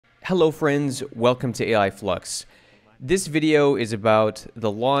Hello friends, welcome to AI Flux. This video is about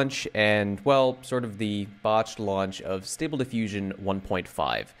the launch and, well, sort of the botched launch of Stable Diffusion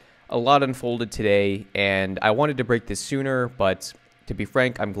 1.5. A lot unfolded today, and I wanted to break this sooner, but to be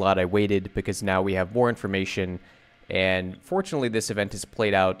frank, I'm glad I waited because now we have more information, and fortunately this event has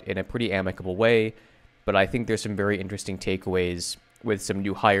played out in a pretty amicable way, but I think there's some very interesting takeaways with some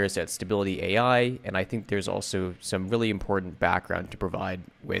new hires at Stability AI, and I think there's also some really important background to provide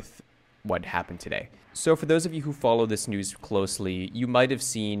with what happened today. So for those of you who follow this news closely, you might have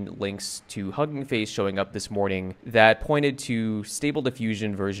seen links to Hugging Face showing up this morning that pointed to Stable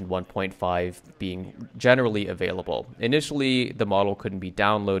Diffusion version 1.5 being generally available. Initially, the model couldn't be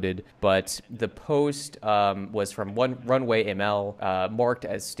downloaded, but the post was from Runway ML, marked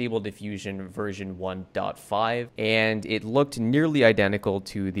as Stable Diffusion version 1.5, and it looked nearly identical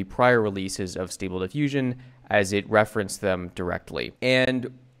to the prior releases of Stable Diffusion as it referenced them directly.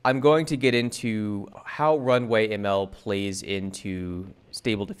 And I'm going to get into how Runway ML plays into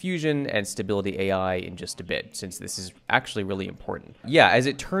Stable Diffusion and Stability AI in just a bit, since this is actually really important. Yeah, as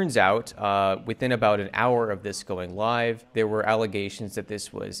it turns out, within about an hour of this going live, there were allegations that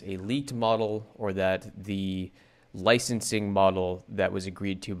this was a leaked model or that the licensing model that was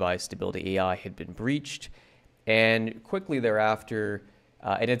agreed to by Stability AI had been breached. And quickly thereafter,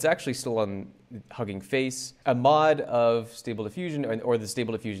 and it's actually still on Hugging Face, a mod of Stable Diffusion or the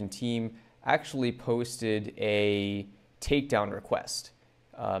Stable Diffusion team actually posted a takedown request.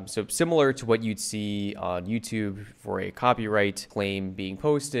 So similar to what you'd see on YouTube for a copyright claim being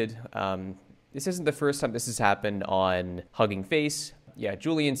posted. This isn't the first time this has happened on Hugging Face. Yeah,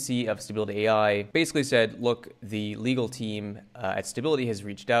 Julian C. of Stability AI basically said, look, the legal team at Stability has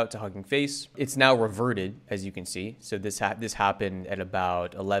reached out to Hugging Face. It's now reverted, as you can see. So this happened at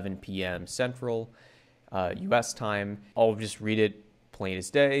about 11 p.m. Central U.S. time. I'll just read it plain as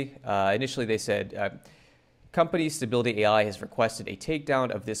day. Initially, they said, company Stability AI has requested a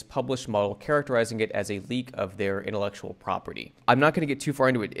takedown of this published model, characterizing it as a leak of their intellectual property. I'm not going to get too far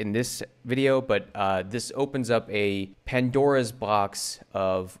into it in this video, but this opens up a Pandora's box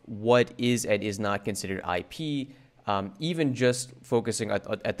of what is and is not considered IP, even just focusing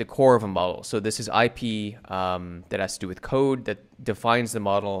at the core of a model. So this is IP that has to do with code that defines the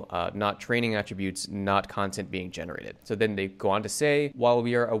model, not training attributes, not content being generated. So then they go on to say, while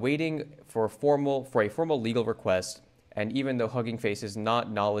we are awaiting for a formal legal request, and even though Hugging Face is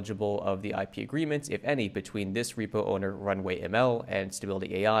not knowledgeable of the IP agreements, if any, between this repo owner, Runway ML, and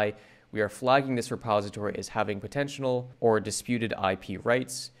Stability AI, we are flagging this repository as having potential or disputed IP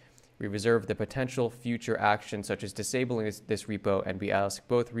rights. We reserve the potential future action such as disabling this repo, and we ask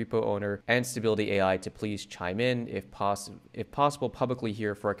both repo owner and Stability AI to please chime in, if possible, publicly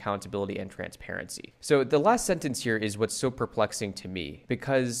here for accountability and transparency. So the last sentence here is what's so perplexing to me,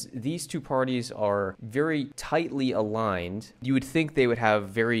 because these two parties are very tightly aligned. You would think they would have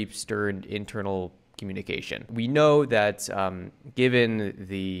very stern internal communication. We know that given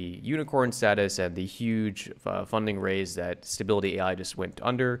the unicorn status and the huge funding raise that Stability AI just went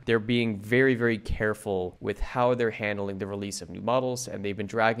under, they're being very, very careful with how they're handling the release of new models, and they've been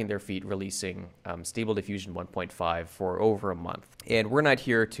dragging their feet releasing Stable Diffusion 1.5 for over a month. And we're not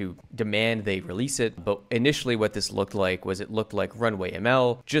here to demand they release it, but initially what this looked like was it looked like Runway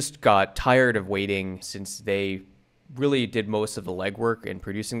ML just got tired of waiting since they really did most of the legwork in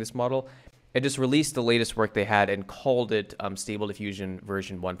producing this model. It just released the latest work they had and called it Stable Diffusion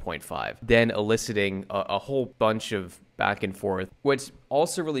version 1.5, then eliciting a whole bunch of back and forth. What's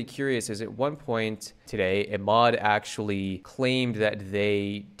also really curious is at one point today, a mod actually claimed that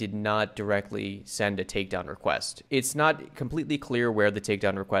they did not directly send a takedown request. It's not completely clear where the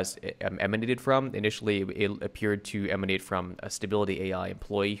takedown request emanated from. Initially, it appeared to emanate from a Stability AI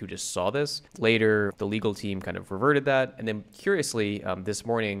employee who just saw this. Later, the legal team kind of reverted that. And then curiously, this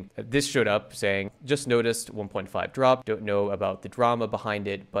morning, this showed up saying, just noticed 1.5 drop, don't know about the drama behind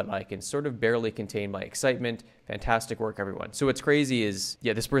it, but I can sort of barely contain my excitement. Fantastic work, everyone. So what's crazy is,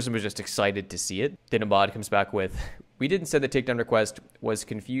 yeah, this person was just excited to see it. Then a mod comes back with, we didn't send the takedown request, was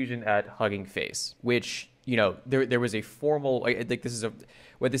confusion at Hugging Face, which, you know, there was a formal, I think this is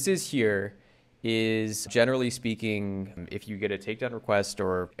what this is here is, generally speaking, if you get a takedown request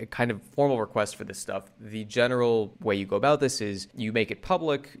or a kind of formal request for this stuff, the general way you go about this is you make it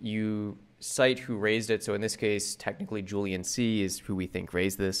public, you cite who raised it. So in this case, technically Julian C. is who we think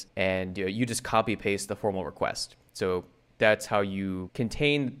raised this, and you just copy paste the formal request. So that's how you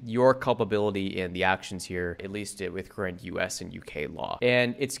contain your culpability in the actions here, at least with current US and UK law.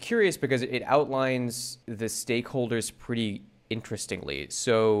 And it's curious because it outlines the stakeholders pretty interestingly.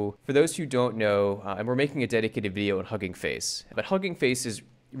 So for those who don't know, and we're making a dedicated video on Hugging Face, but Hugging Face is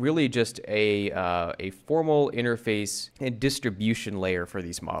really just a formal interface and distribution layer for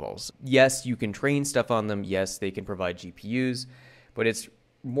these models. Yes, you can train stuff on them. Yes, they can provide GPUs, but it's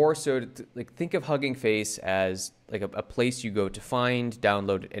more so to, like, think of Hugging Face as like a place you go to find,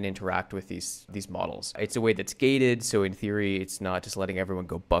 download, and interact with these models. It's a way that's gated, so in theory, it's not just letting everyone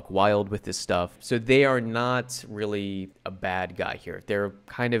go buck wild with this stuff. So they are not really a bad guy here. They're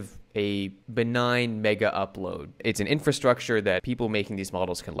kind of a benign mega upload. It's an infrastructure that people making these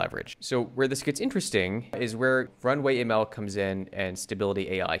models can leverage. So where this gets interesting is where Runway ML comes in and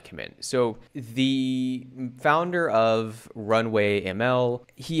Stability AI come in. So the founder of Runway ML,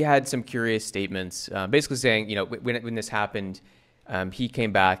 he had some curious statements, basically saying, you know, when this happened, he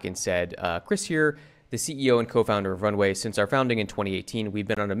came back and said, Chris here, the CEO and co-founder of Runway. Since our founding in 2018, we've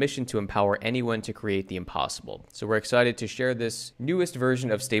been on a mission to empower anyone to create the impossible. So we're excited to share this newest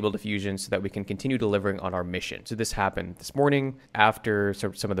version of Stable Diffusion so that we can continue delivering on our mission. So this happened this morning after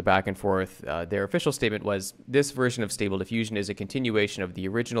some of the back and forth. Their official statement was, this version of Stable Diffusion is a continuation of the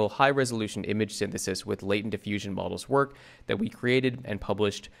original high-resolution image synthesis with latent diffusion models work that we created and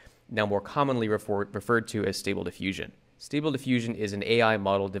published, now more commonly referred to as Stable Diffusion. Stable Diffusion is an AI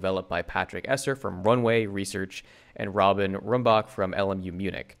model developed by Patrick Esser from Runway Research and Robin Rumbach from LMU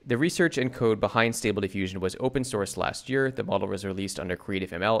Munich. The research and code behind Stable Diffusion was open sourced last year. The model was released under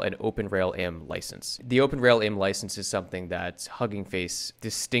Creative ML and OpenRailM license. The OpenRailM license is something that Hugging Face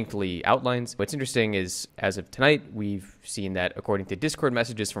distinctly outlines. What's interesting is, as of tonight, we've seen that according to Discord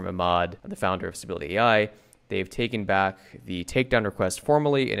messages from Ahmad, the founder of Stability AI, they've taken back the takedown request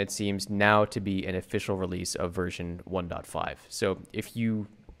formally, and it seems now to be an official release of version 1.5. So if you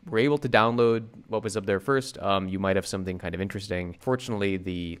were able to download what was up there first, you might have something kind of interesting. Fortunately,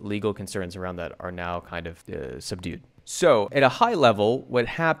 the legal concerns around that are now kind of subdued. So at a high level, what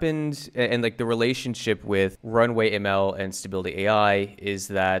happened and like the relationship with Runway ML and Stability AI is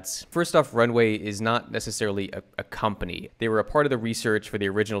that, first off, Runway is not necessarily a company. They were a part of the research for the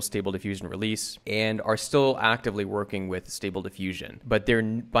original Stable Diffusion release and are still actively working with Stable Diffusion, but they're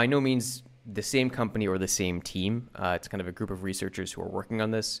by no means the same company or the same team. It's kind of a group of researchers who are working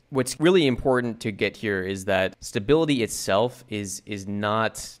on this. What's really important to get here is that Stability itself is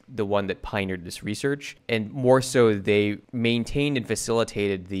not the one that pioneered this research, and more so they maintained and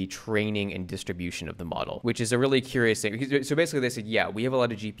facilitated the training and distribution of the model, which is a really curious thing. So basically they said, yeah, we have a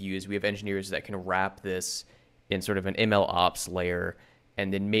lot of GPUs, we have engineers that can wrap this in sort of an ML ops layer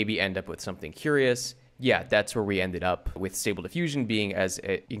and then maybe end up with something curious. Yeah, that's where we ended up with Stable Diffusion being as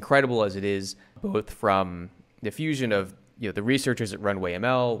incredible as it is, both from the fusion of the researchers at Runway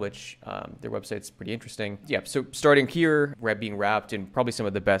ML, which their website's pretty interesting. Yeah, so starting here, we're being wrapped in probably some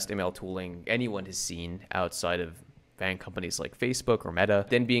of the best ML tooling anyone has seen outside of fan companies like Facebook or Meta,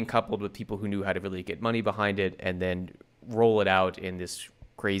 then being coupled with people who knew how to really get money behind it and then roll it out in this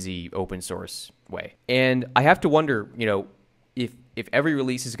crazy open source way. And I have to wonder, if every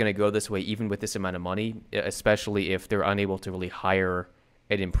release is going to go this way, even with this amount of money, especially if they're unable to really hire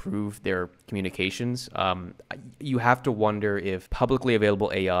and improve their communications, you have to wonder if publicly available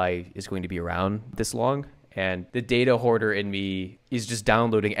AI is going to be around this long. And the data hoarder in me is just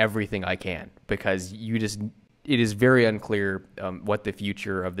downloading everything I can, because it is very unclear what the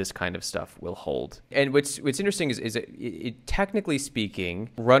future of this kind of stuff will hold. And what's interesting is it, technically speaking,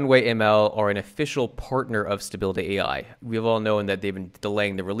 Runway ML are an official partner of Stability AI. We've all known that they've been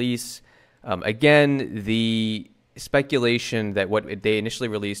delaying the release. Again, the speculation that what they initially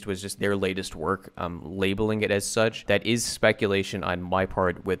released was just their latest work, labeling it as such. That is speculation on my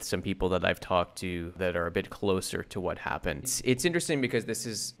part with some people that I've talked to that are a bit closer to what happened. It's interesting because this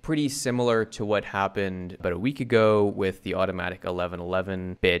is pretty similar to what happened about a week ago with the automatic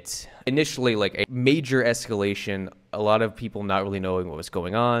 1111 bit. Initially, like a major escalation, a lot of people not really knowing what was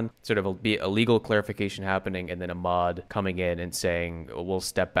going on, sort of a legal clarification happening, and then a mod coming in and saying, we'll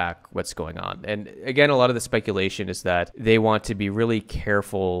step back, what's going on. And again, a lot of the speculation is that they want to be really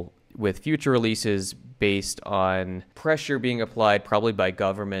careful with future releases based on pressure being applied probably by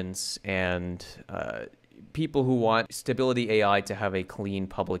governments and people who want Stability AI to have a clean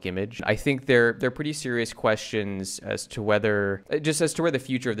public image. I think they're pretty serious questions as to where the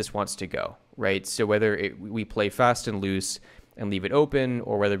future of this wants to go, right? So whether we play fast and loose and leave it open,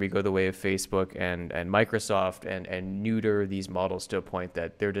 or whether we go the way of Facebook and Microsoft and neuter these models to a point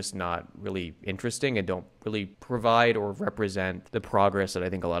that they're just not really interesting and don't really provide or represent the progress that I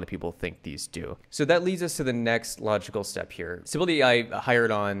think a lot of people think these do. So that leads us to the next logical step here. Stability AI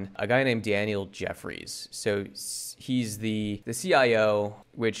hired on a guy named Daniel Jeffries. So he's the CIO,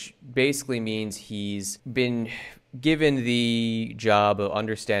 which basically means he's been given the job of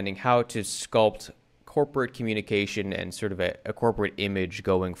understanding how to sculpt corporate communication and sort of a corporate image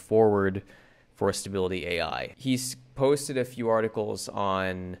going forward for Stability AI. He's posted a few articles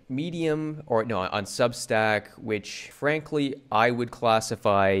on Medium, or no, on Substack, which frankly I would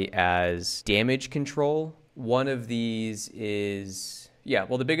classify as damage control. One of these is,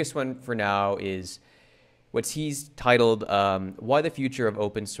 well, the biggest one for now is what he's titled, Why the Future of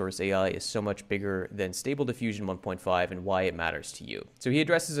Open Source AI is So Much Bigger Than Stable Diffusion 1.5 and Why It Matters to You. So he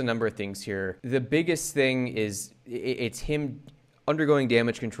addresses a number of things here. The biggest thing is it's him undergoing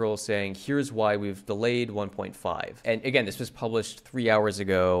damage control, saying, here's why we've delayed 1.5. And again, this was published 3 hours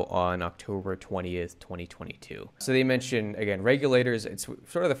ago on October 20th, 2022. So they mention, again, regulators. It's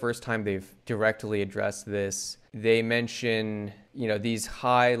sort of the first time they've directly addressed this. They mention, these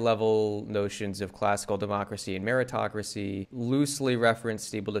high-level notions of classical democracy and meritocracy, loosely reference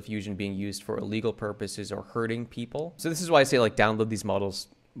Stable Diffusion being used for illegal purposes or hurting people. So this is why I say, download these models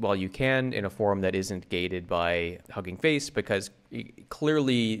while you can in a forum that isn't gated by Hugging Face, because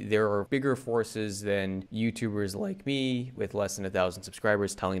clearly there are bigger forces than YouTubers like me with less than 1,000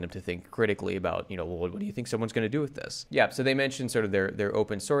 subscribers telling them to think critically about, well, what do you think someone's going to do with this? So they mentioned sort of their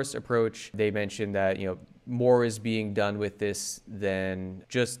open source approach. They mentioned that, more is being done with this than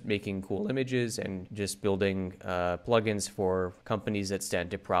just making cool images and just building plugins for companies that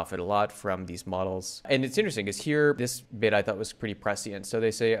stand to profit a lot from these models. And it's interesting because here, this bit I thought was pretty prescient. So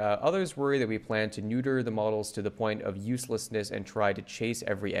they say, others worry that we plan to neuter the models to the point of uselessness and try to chase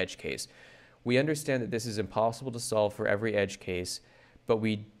every edge case. We understand that this is impossible to solve for every edge case, but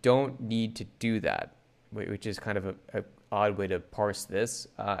we don't need to do that, which is kind of an odd way to parse this.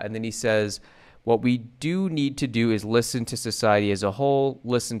 And then he says, what we do need to do is listen to society as a whole,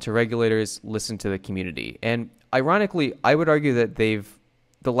 listen to regulators, listen to the community. And ironically, I would argue that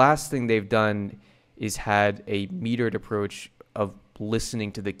the last thing they've done is had a metered approach of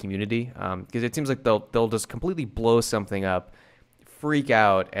listening to the community, because it seems like they'll just completely blow something up, freak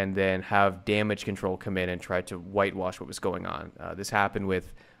out, and then have damage control come in and try to whitewash what was going on. This happened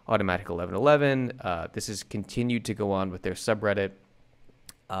with Automatic 1111. This has continued to go on with their subreddit.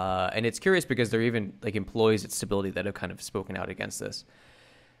 And it's curious because there are even employees at Stability that have kind of spoken out against this.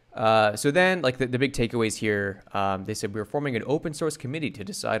 So then the big takeaways here, they said we're forming an open source committee to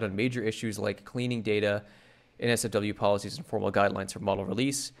decide on major issues like cleaning data, NSFW policies, and formal guidelines for model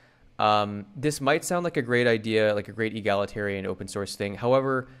release. This might sound like a great idea, like a great egalitarian open source thing.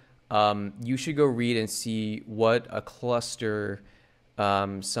 However, you should go read and see what a cluster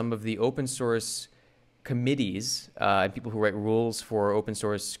some of the open source committees and people who write rules for open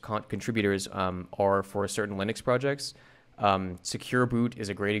source contributors are for certain Linux projects. Secure Boot is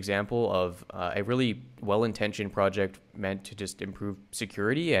a great example of a really well-intentioned project meant to just improve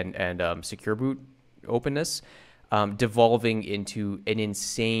security and Secure Boot openness, devolving into an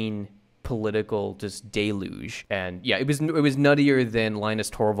insane political just deluge. And it was nuttier than Linus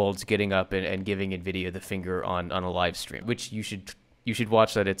Torvalds getting up and giving NVIDIA the finger on a live stream, which you should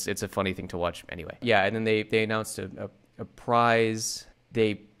watch that. It's a funny thing to watch anyway. And then they announced a prize.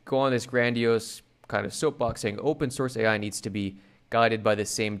 They go on this grandiose kind of soapbox saying open source AI needs to be guided by the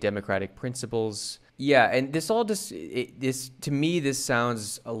same democratic principles. And this all just, to me, this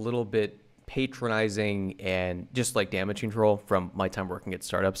sounds a little bit patronizing and just like damage control from my time working at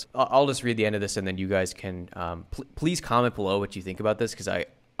startups. I'll just read the end of this and then you guys can please comment below what you think about this, because I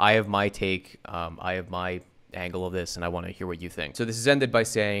have my take, I have my angle of this, and I want to hear what you think. So this is ended by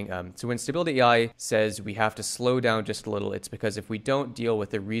saying, so when Stability AI says we have to slow down just a little, it's because if we don't deal with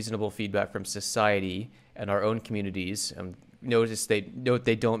the reasonable feedback from society and our own communities, note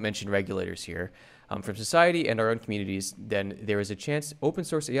they don't mention regulators here, from society and our own communities, then there is a chance open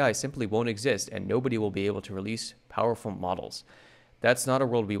source AI simply won't exist and nobody will be able to release powerful models. That's not a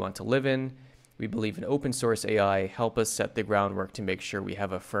world we want to live in. We believe in open source AI. Help us set the groundwork to make sure we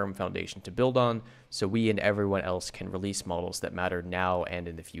have a firm foundation to build on so we and everyone else can release models that matter now and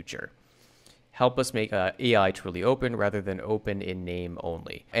in the future. Help us make AI truly open rather than open in name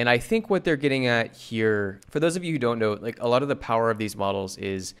only. And I think what they're getting at here, for those of you who don't know, a lot of the power of these models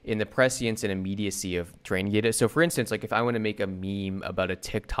is in the prescience and immediacy of training data. So for instance, if I want to make a meme about a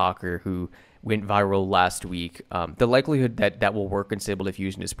TikToker who went viral last week, the likelihood that will work in Stable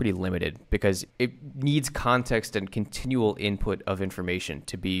Diffusion is pretty limited because it needs context and continual input of information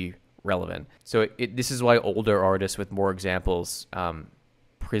to be relevant. So this is why older artists with more examples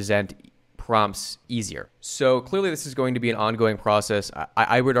present prompts easier. So clearly this is going to be an ongoing process.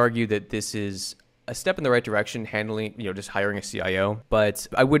 I would argue that this is a step in the right direction, handling, just hiring a CIO, but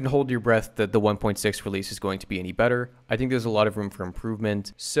I wouldn't hold your breath that the 1.6 release is going to be any better. I think there's a lot of room for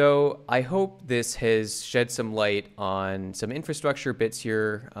improvement. So I hope this has shed some light on some infrastructure bits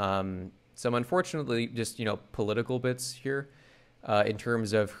here, some unfortunately just, political bits here in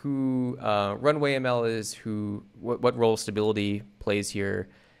terms of who Runway ML is, what role stability plays here,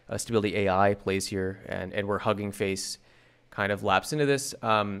 stability AI plays here, and where Hugging Face kind of laps into this.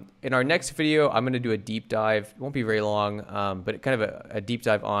 In our next video, I'm going to do a deep dive. It won't be very long, but kind of a deep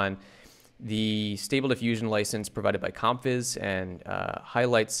dive on the Stable Diffusion license provided by Comfizz and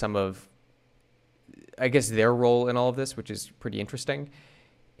highlight some of, I guess, their role in all of this, which is pretty interesting.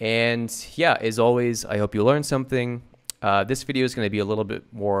 And yeah, as always, I hope you learned something. This video is going to be a little bit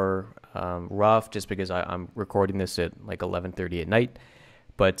more rough just because I'm recording this at like 11:30 at night.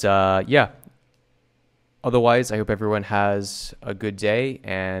 But yeah, otherwise, I hope everyone has a good day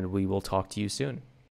and we will talk to you soon.